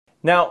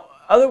Now,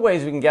 other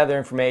ways we can gather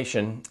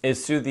information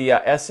is through the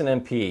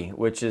SNMP,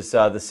 which is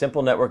the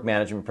Simple Network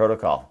Management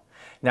Protocol.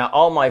 Now,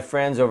 all my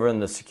friends over in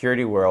the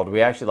security world,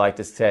 we actually like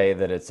to say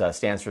that it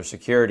stands for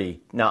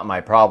security, not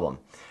my problem.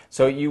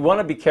 So you want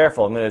to be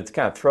careful. I'm going to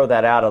kind of throw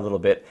that out a little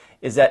bit,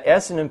 is that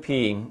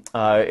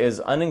SNMP is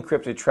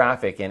unencrypted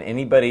traffic, and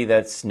anybody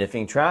that's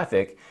sniffing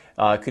traffic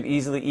could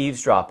easily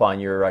eavesdrop on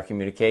your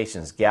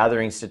communications,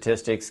 gathering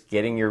statistics,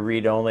 getting your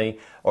read-only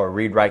or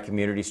read-write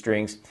community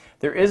strings.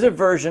 There is a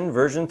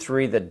version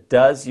 3, that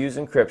does use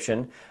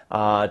encryption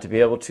to be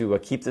able to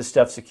keep this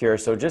stuff secure,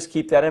 so just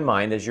keep that in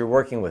mind as you're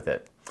working with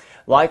it.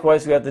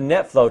 Likewise, we have the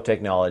NetFlow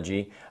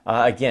technology.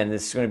 Again,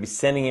 this is going to be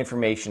sending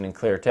information in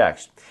clear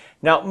text.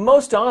 Now,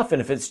 most often,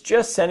 if it's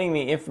just sending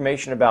me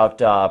information about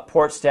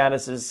port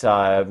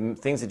statuses,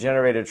 things that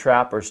generate a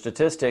trap, or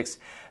statistics,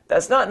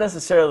 that's not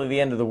necessarily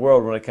the end of the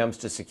world when it comes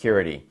to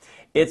security.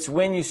 It's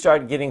when you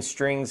start getting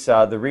strings,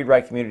 the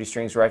read-write community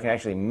strings, where I can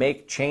actually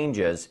make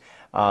changes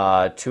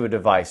to a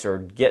device or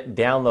get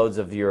downloads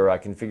of your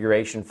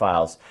configuration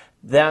files.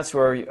 That's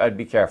where I'd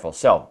be careful.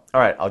 So,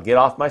 all right, I'll get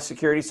off my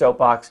security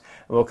soapbox,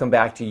 and we'll come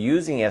back to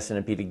using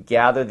SNMP to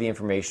gather the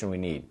information we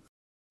need.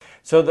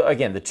 So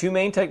again, the two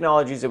main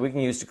technologies that we can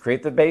use to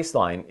create the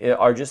baseline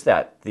are just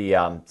that, the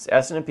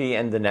SNMP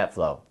and the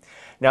NetFlow.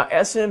 Now,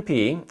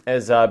 SNMP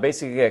is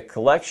basically a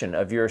collection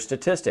of your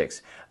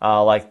statistics,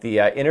 like the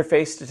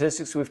interface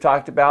statistics we've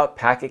talked about,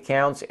 packet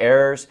counts,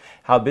 errors,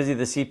 how busy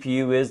the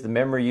CPU is, the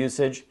memory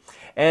usage,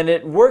 and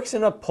it works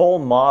in a pull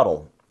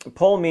model.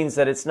 Pull means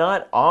that it's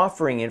not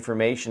offering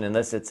information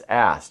unless it's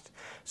asked.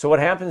 So what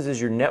happens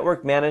is your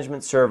network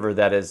management server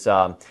that is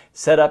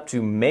set up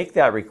to make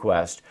that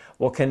request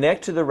will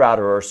connect to the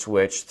router or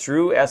switch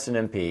through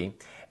SNMP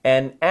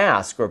and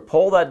ask or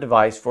pull that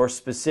device for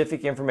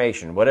specific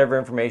information, whatever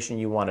information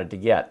you wanted to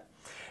get.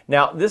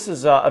 Now, this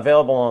is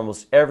available on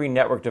almost every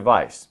network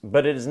device,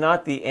 but it is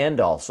not the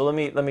end-all. So let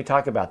me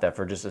talk about that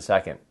for just a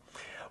second.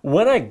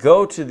 When I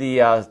go to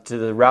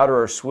the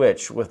router or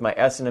switch with my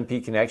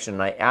SNMP connection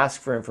and I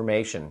ask for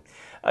information,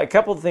 a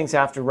couple of things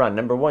have to run.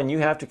 Number one, you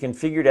have to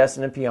configure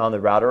SNMP on the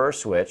router or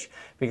switch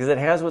because it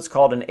has what's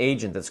called an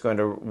agent that's going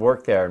to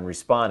work there and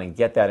respond and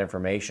get that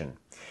information.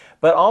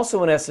 But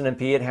also in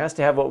SNMP, it has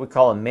to have what we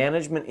call a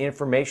management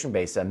information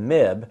base, a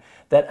MIB,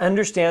 that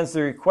understands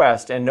the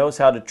request and knows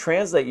how to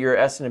translate your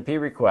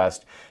SNMP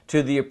request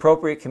to the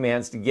appropriate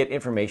commands to get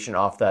information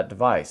off that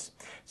device.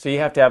 So you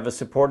have to have a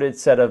supported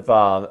set of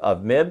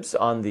MIBs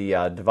on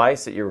the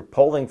device that you're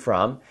polling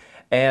from,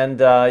 and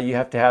you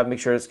have to make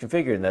sure it's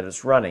configured and that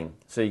it's running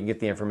so you can get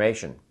the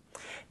information.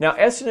 Now,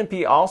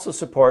 SNMP also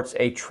supports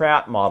a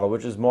trap model,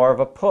 which is more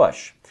of a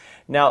push.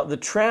 Now, the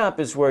trap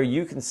is where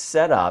you can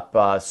set up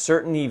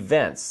certain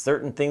events,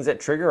 certain things that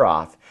trigger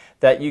off,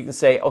 that you can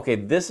say, okay,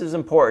 this is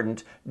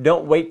important,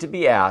 don't wait to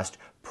be asked,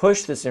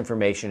 push this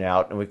information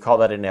out, and we call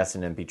that an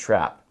SNMP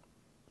trap.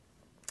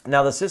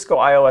 Now, the Cisco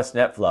iOS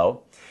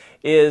NetFlow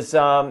is,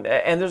 and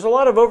there's a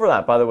lot of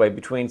overlap, by the way,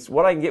 between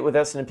what I can get with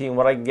SNMP and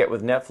what I can get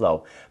with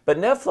NetFlow, but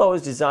NetFlow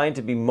is designed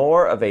to be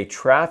more of a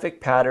traffic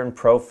pattern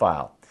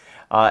profile.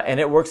 And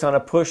it works on a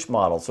push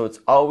model, so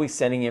it's always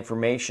sending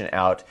information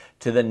out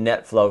to the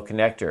NetFlow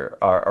connector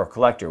or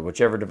collector,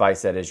 whichever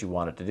device that is you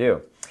want it to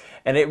do.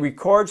 And it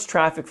records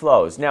traffic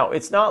flows. Now,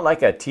 it's not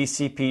like a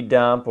TCP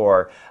dump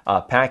or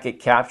a packet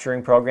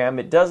capturing program.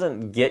 It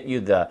doesn't get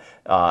you the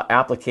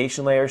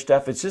application layer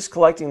stuff. It's just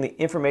collecting the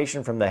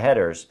information from the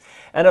headers.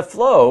 And a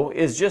flow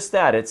is just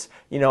that. It's,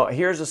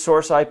 here's a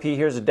source IP,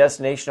 here's a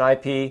destination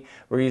IP.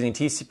 We're using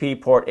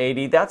TCP port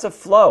 80. That's a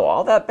flow.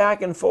 All that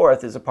back and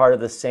forth is a part of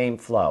the same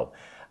flow.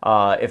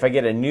 If I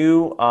get a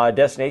new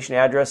destination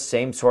address,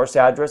 same source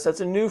address, that's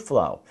a new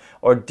flow,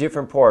 or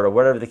different port, or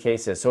whatever the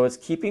case is. So it's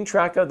keeping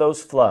track of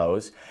those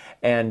flows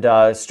and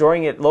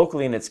storing it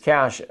locally in its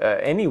cache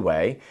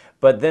anyway,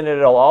 but then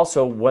it'll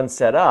also, once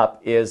set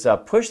up, is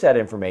push that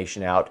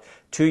information out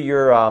to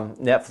your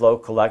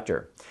NetFlow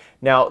collector.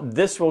 Now,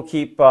 this will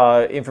keep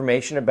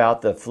information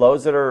about the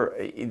flows that are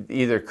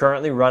either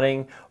currently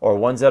running or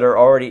ones that are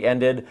already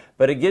ended,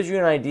 but it gives you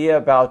an idea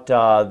about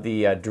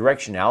the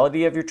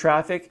directionality of your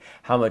traffic,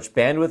 how much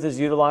bandwidth is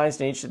utilized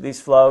in each of these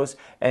flows,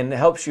 and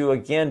helps you,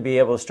 again, be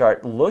able to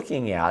start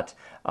looking at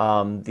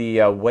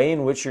the way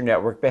in which your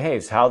network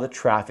behaves, how the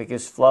traffic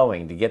is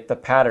flowing to get the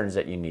patterns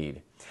that you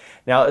need.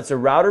 Now, it's a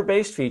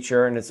router-based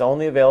feature, and it's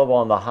only available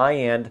on the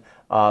high-end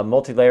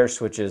multi-layer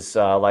switches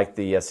like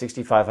the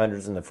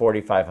 6500s and the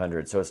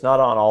 4500s. So it's not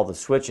on all the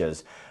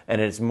switches,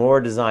 and it's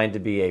more designed to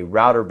be a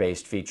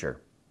router-based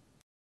feature.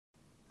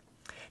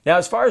 Now,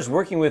 as far as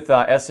working with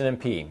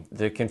SNMP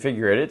to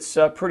configure it, it's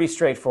pretty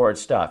straightforward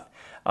stuff.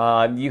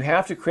 You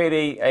have to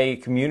create a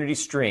community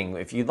string.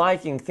 If you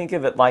like, you can think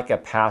of it like a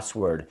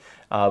password,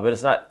 but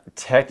it's not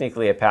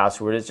technically a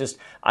password. It's just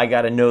I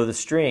got to know the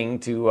string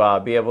to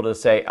be able to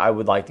say I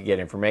would like to get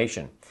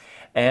information.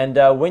 And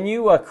when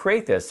you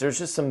create this, there's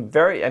just some you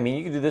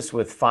can do this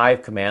with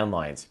 5 command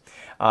lines.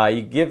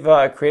 You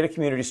create a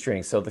community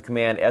string, so the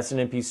command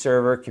SNMP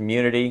server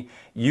community,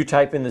 you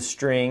type in the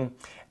string,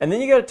 and then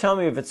you got to tell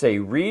me if it's a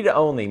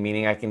read-only,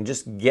 meaning I can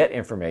just get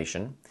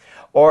information,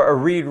 or a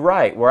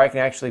read-write where I can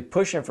actually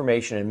push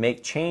information and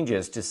make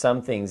changes to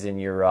some things in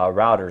your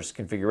router's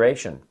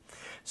configuration.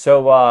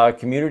 So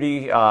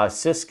community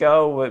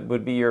Cisco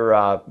would be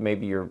your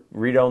maybe your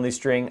read-only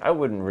string. I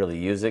wouldn't really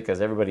use it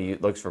because everybody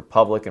looks for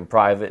public and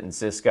private in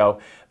Cisco.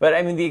 But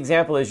I mean, the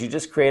example is you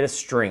just create a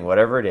string,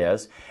 whatever it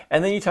is,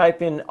 and then you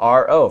type in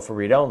RO for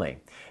read-only.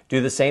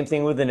 Do the same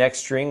thing with the next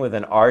string with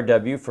an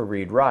RW for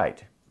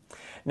read-write.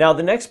 Now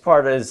the next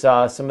part is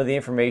some of the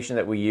information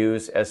that we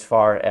use as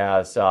far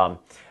as the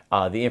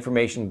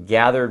information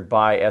gathered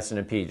by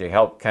SNMP to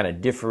help kind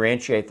of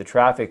differentiate the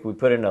traffic. We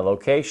put in a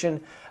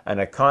location and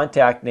a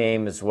contact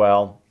name as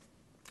well,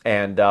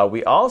 and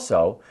we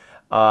also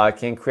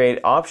can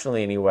create,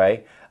 optionally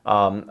anyway,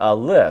 a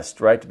list,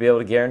 right, to be able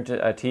to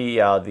guarantee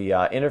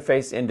the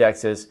interface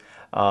indexes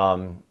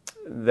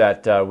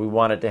that we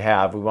want it to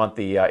have. We want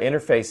the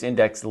interface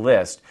index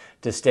list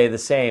to stay the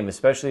same,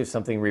 especially if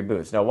something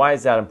reboots. Now, why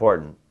is that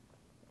important?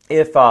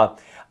 If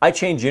I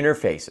change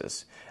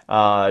interfaces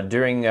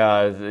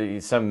during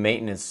some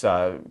maintenance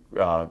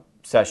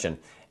session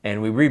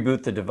and we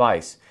reboot the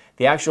device,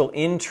 the actual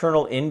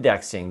internal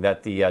indexing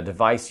that the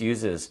device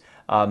uses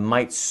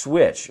might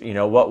switch. You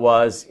know, what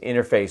was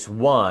interface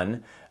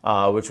 1,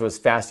 which was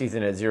fast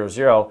Ethernet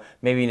 00,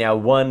 maybe now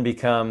 1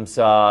 becomes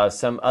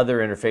some other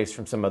interface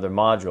from some other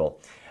module.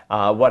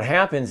 What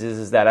happens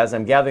is that as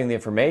I'm gathering the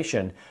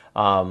information,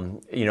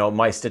 you know,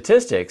 my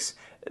statistics,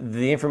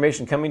 the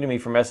information coming to me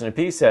from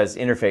SNMP says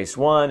interface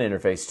 1,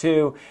 interface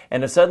 2,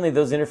 and if suddenly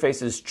those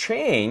interfaces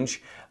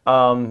change,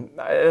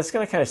 that's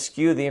going to kind of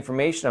skew the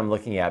information I'm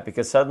looking at,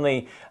 because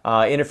suddenly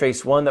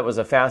interface 1 that was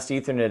a fast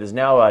Ethernet is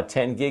now a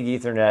 10 gig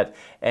Ethernet,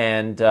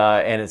 and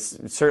it's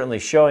certainly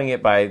showing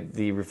it by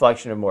the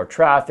reflection of more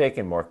traffic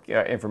and more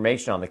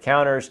information on the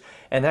counters,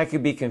 and that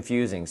could be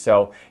confusing.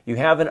 So you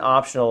have an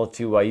optional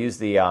to use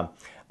the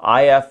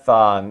IF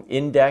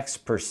index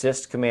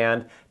persist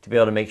command to be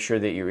able to make sure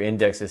that your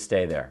indexes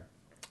stay there.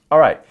 All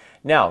right,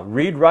 now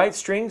read-write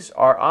strings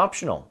are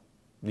optional.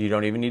 You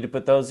don't even need to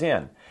put those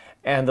in.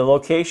 And the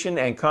location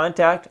and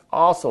contact,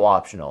 also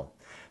optional.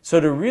 So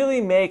to really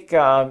make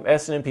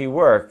SNMP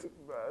work,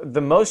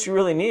 the most you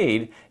really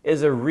need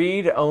is a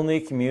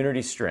read-only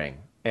community string.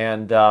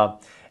 And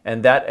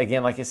that,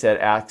 again, like I said,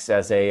 acts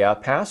as a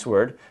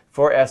password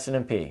for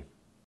SNMP.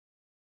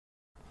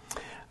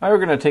 We're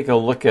going to take a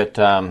look at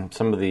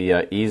some of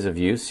the ease of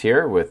use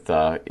here with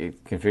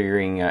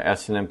configuring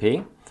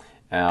SNMP.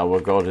 We'll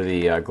go to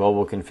the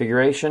global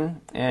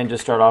configuration and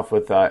just start off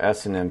with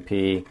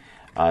SNMP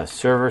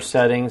server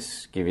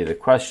settings, give you the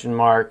question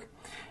mark,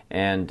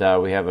 and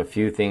we have a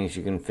few things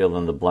you can fill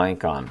in the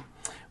blank on.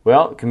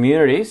 Well,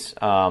 communities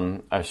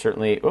are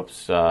certainly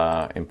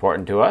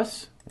important to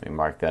us. Let me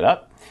mark that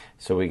up.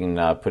 So we can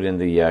put in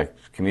the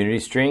community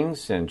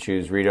strings and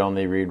choose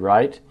read-only,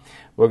 read-write.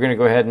 We're going to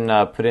go ahead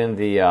and put in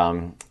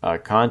the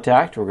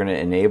contact. We're going to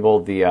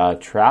enable the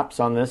traps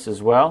on this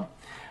as well.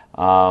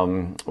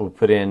 We'll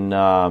put in,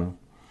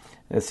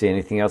 let's see,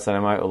 anything else that I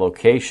might,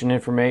 location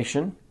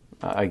information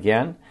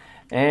again.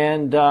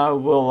 And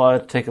we'll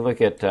take a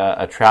look at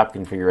a trap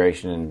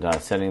configuration and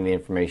sending the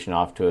information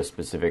off to a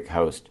specific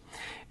host.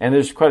 And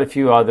there's quite a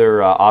few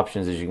other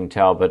options, as you can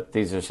tell, but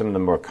these are some of the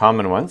more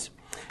common ones.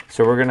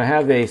 So we're going to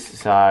have a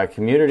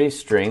community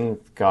string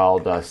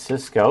called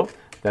Cisco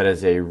that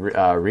is a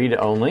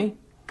read-only.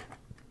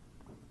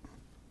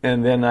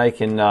 And then I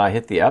can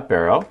hit the up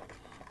arrow,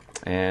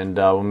 and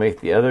we'll make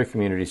the other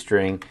community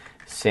string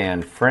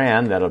San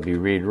Fran. That'll be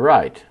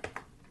read-write.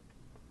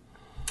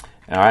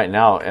 All right,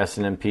 now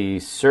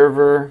SNMP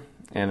server,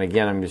 and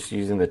again, I'm just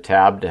using the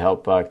tab to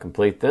help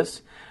complete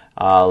this.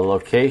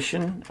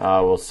 Location,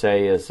 we'll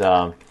say is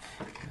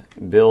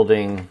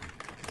building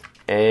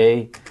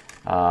A,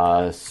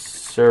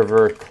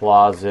 server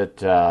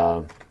closet.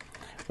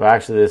 Well,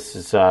 actually, this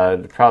is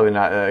probably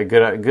not a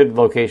good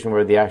location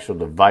where the actual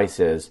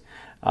device is,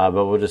 but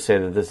we'll just say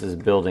that this is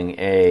building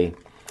A,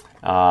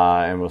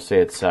 and we'll say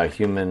it's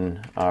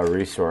human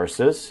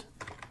resources.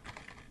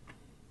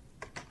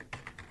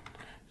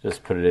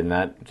 Just put it in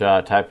that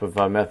type of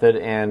method,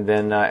 and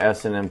then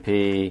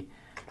SNMP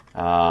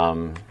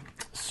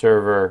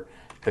server,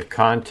 the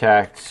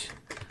contact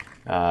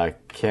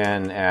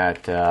can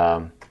at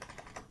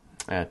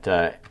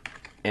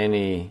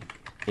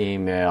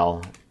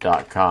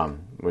anyemail.com,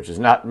 which is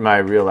not my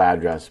real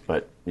address,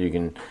 but you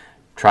can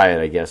try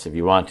it, I guess, if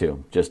you want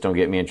to. Just don't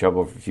get me in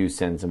trouble if you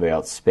send somebody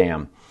else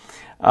spam.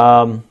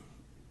 All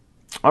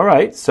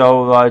right,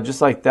 so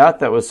just like that,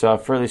 that was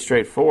fairly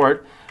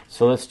straightforward.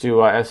 So let's do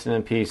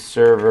SNMP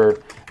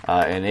server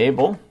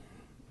enable.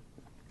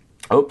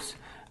 Oops.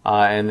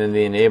 And then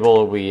the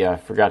enable, we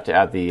forgot to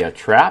add the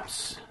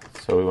traps.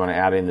 So we want to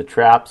add in the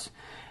traps.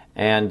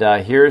 And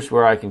here's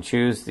where I can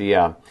choose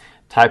the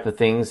type of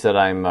things that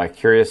I'm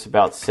curious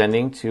about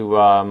sending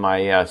to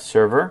my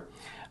server.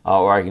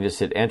 Or I can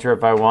just hit enter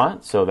if I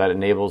want. So that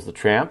enables the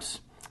traps.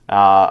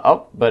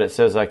 but it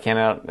says I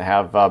cannot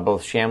have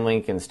both sham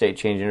link and state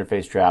change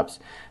interface traps,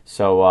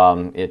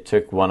 so it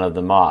took one of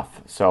them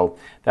off. So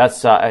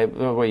that's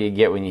what you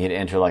get when you hit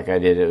enter like I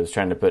did. It was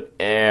trying to put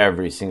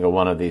every single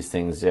one of these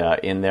things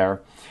in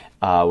there,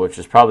 which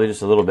was probably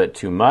just a little bit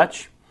too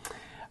much.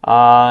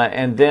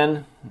 And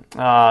then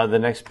the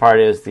next part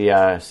is the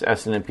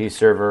SNMP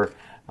server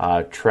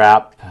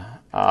trap,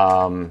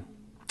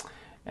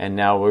 and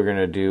now we're going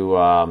to do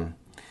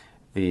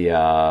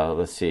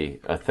let's see,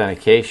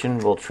 authentication.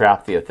 We'll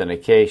trap the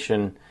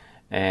authentication,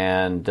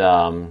 and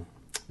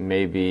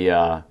maybe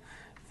the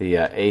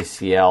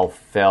ACL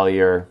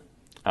failure,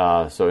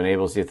 so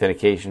enables the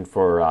authentication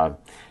for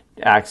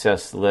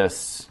access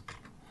lists.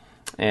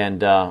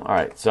 And all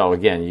right, so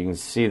again, you can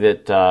see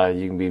that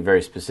you can be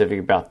very specific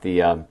about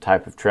the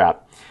type of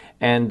trap.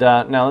 And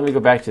now let me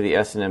go back to the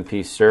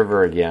SNMP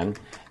server again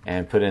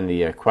and put in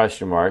the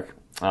question mark.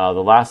 The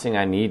last thing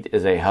I need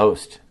is a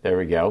host. There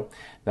we go.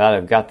 Now that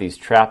I've got these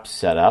traps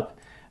set up,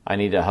 I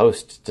need a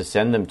host to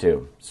send them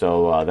to.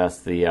 So that's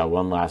the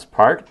one last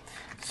part.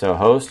 So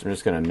host, I'm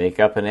just going to make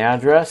up an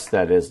address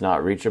that is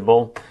not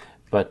reachable,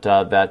 but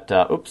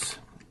oops.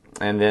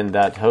 And then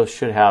that host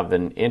should have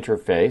an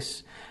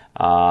interface.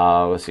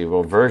 Let's see,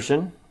 well,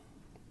 version.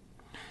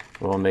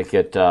 We'll make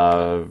it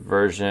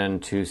version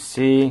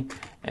 2C.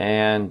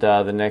 And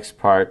the next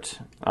part,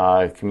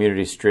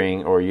 community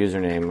string or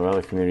username. Well,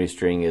 the community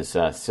string is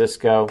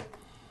Cisco.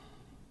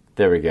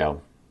 There we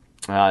go.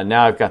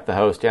 Now I've got the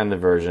host and the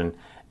version,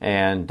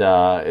 and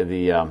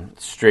the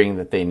string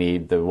that they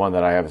need. The one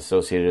that I have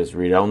associated is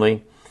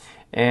read-only.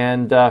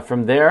 And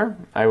from there,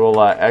 I will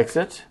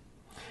exit,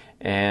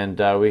 and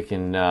we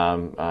can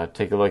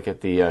take a look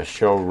at the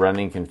show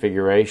running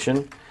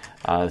configuration.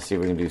 Let's see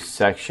if we can do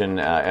section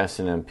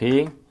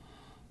SNMP.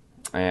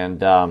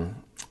 And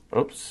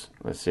oops,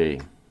 let's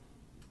see.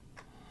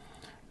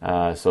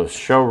 So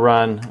show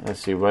run.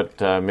 Let's see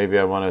what maybe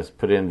I want to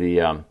put in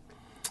the.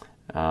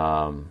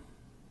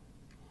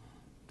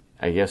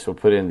 I guess we'll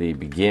put in the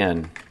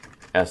begin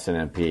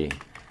SNMP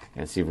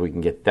and see if we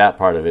can get that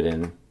part of it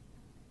in.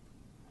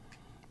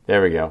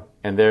 There we go.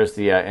 And there's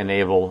the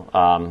enable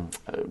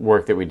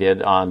work that we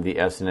did on the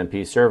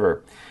SNMP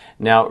server.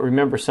 Now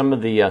remember, some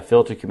of the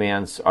filter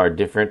commands are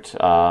different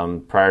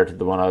prior to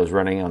the one I was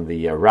running on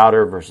the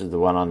router versus the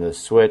one on the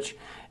switch,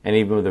 and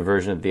even with the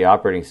version of the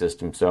operating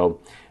system.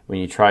 So when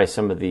you try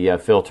some of the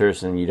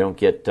filters and you don't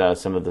get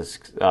some of the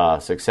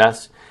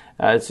success,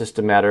 it's just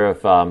a matter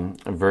of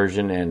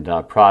version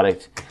and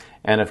product,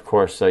 and of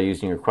course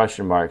using your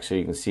question mark so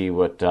you can see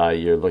what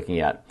you're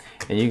looking at.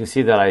 And you can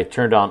see that I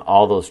turned on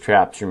all those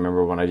traps.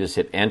 Remember, when I just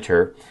hit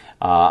enter,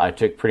 I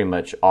took pretty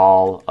much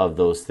all of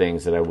those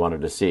things that I wanted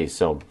to see.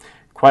 So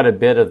quite a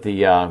bit of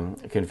the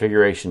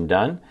configuration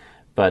done,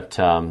 but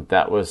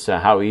that was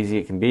how easy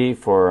it can be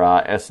for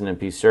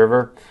SNMP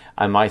server.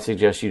 I might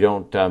suggest you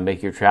don't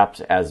make your traps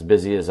as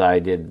busy as I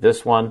did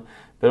this one,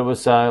 but it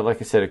was,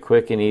 like I said, a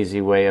quick and easy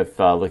way of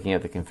looking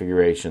at the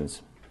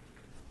configurations.